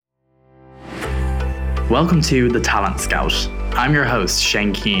Welcome to The Talent Scout. I'm your host,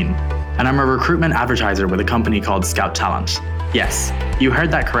 Shane Keane, and I'm a recruitment advertiser with a company called Scout Talent. Yes, you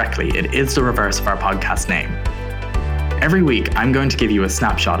heard that correctly. It is the reverse of our podcast name. Every week, I'm going to give you a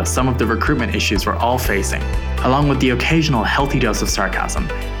snapshot of some of the recruitment issues we're all facing, along with the occasional healthy dose of sarcasm,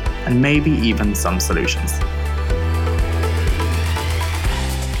 and maybe even some solutions.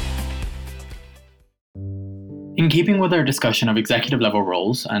 In keeping with our discussion of executive level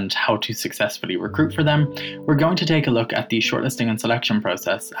roles and how to successfully recruit for them, we're going to take a look at the shortlisting and selection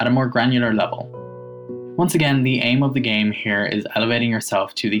process at a more granular level. Once again, the aim of the game here is elevating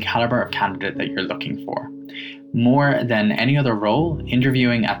yourself to the caliber of candidate that you're looking for. More than any other role,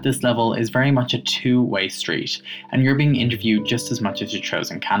 interviewing at this level is very much a two-way street, and you're being interviewed just as much as your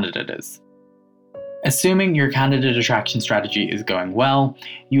chosen candidate is. Assuming your candidate attraction strategy is going well,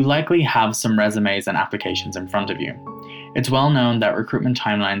 you likely have some resumes and applications in front of you. It's well known that recruitment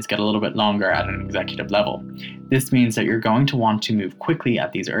timelines get a little bit longer at an executive level. This means that you're going to want to move quickly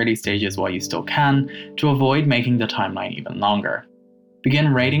at these early stages while you still can to avoid making the timeline even longer.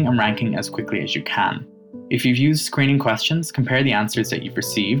 Begin rating and ranking as quickly as you can. If you've used screening questions, compare the answers that you've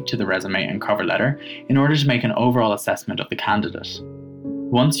received to the resume and cover letter in order to make an overall assessment of the candidate.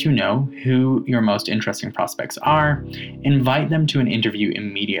 Once you know who your most interesting prospects are, invite them to an interview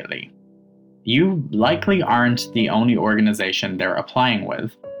immediately. You likely aren't the only organization they're applying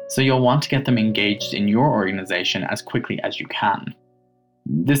with, so you'll want to get them engaged in your organization as quickly as you can.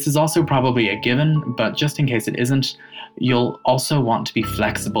 This is also probably a given, but just in case it isn't, you'll also want to be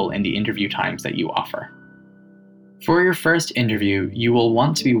flexible in the interview times that you offer. For your first interview, you will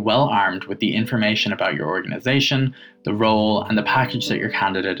want to be well armed with the information about your organization, the role, and the package that your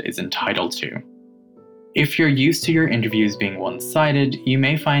candidate is entitled to. If you're used to your interviews being one-sided, you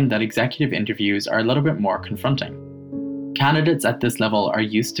may find that executive interviews are a little bit more confronting. Candidates at this level are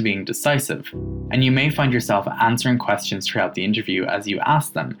used to being decisive, and you may find yourself answering questions throughout the interview as you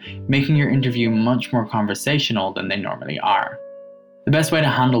ask them, making your interview much more conversational than they normally are. The best way to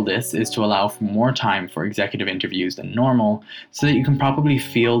handle this is to allow for more time for executive interviews than normal so that you can properly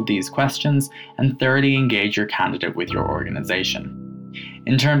field these questions and thoroughly engage your candidate with your organization.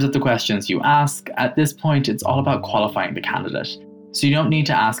 In terms of the questions you ask, at this point it's all about qualifying the candidate, so you don't need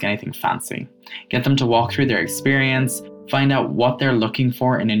to ask anything fancy. Get them to walk through their experience, find out what they're looking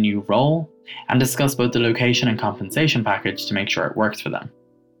for in a new role, and discuss both the location and compensation package to make sure it works for them.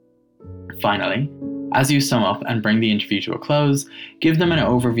 Finally, as you sum up and bring the interview to a close, give them an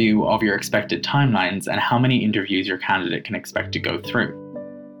overview of your expected timelines and how many interviews your candidate can expect to go through.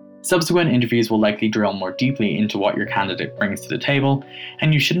 Subsequent interviews will likely drill more deeply into what your candidate brings to the table,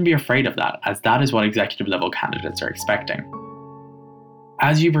 and you shouldn't be afraid of that, as that is what executive level candidates are expecting.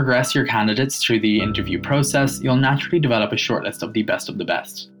 As you progress your candidates through the interview process, you'll naturally develop a shortlist of the best of the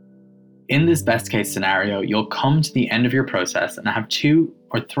best. In this best case scenario, you'll come to the end of your process and have 2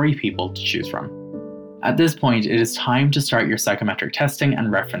 or 3 people to choose from. At this point, it is time to start your psychometric testing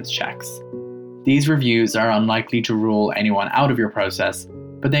and reference checks. These reviews are unlikely to rule anyone out of your process,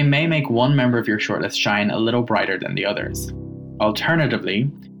 but they may make one member of your shortlist shine a little brighter than the others. Alternatively,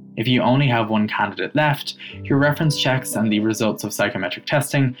 if you only have one candidate left, your reference checks and the results of psychometric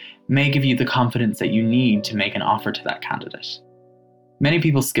testing may give you the confidence that you need to make an offer to that candidate. Many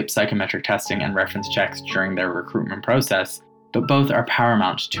people skip psychometric testing and reference checks during their recruitment process, but both are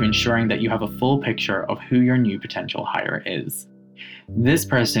paramount to ensuring that you have a full picture of who your new potential hire is. This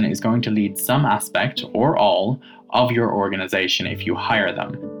person is going to lead some aspect, or all, of your organization if you hire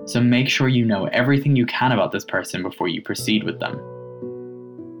them, so make sure you know everything you can about this person before you proceed with them.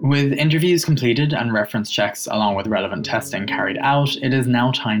 With interviews completed and reference checks along with relevant testing carried out, it is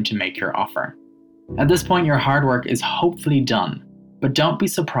now time to make your offer. At this point, your hard work is hopefully done. But don't be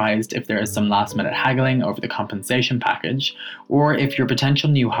surprised if there is some last-minute haggling over the compensation package, or if your potential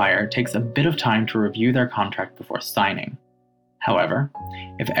new hire takes a bit of time to review their contract before signing. However,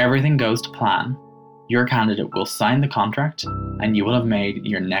 if everything goes to plan, your candidate will sign the contract and you will have made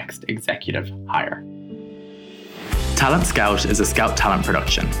your next executive hire. Talent Scout is a Scout Talent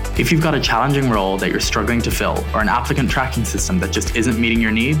production. If you've got a challenging role that you're struggling to fill, or an applicant tracking system that just isn't meeting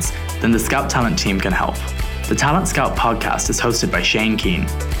your needs, then the Scout Talent team can help. The Talent Scout podcast is hosted by Shane Keane.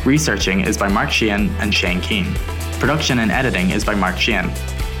 Researching is by Mark Sheehan and Shane Keane. Production and editing is by Mark Sheehan.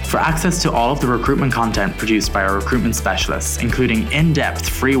 For access to all of the recruitment content produced by our recruitment specialists, including in-depth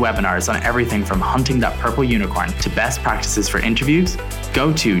free webinars on everything from hunting that purple unicorn to best practices for interviews,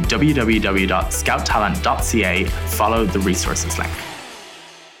 go to www.scouttalent.ca, follow the resources link.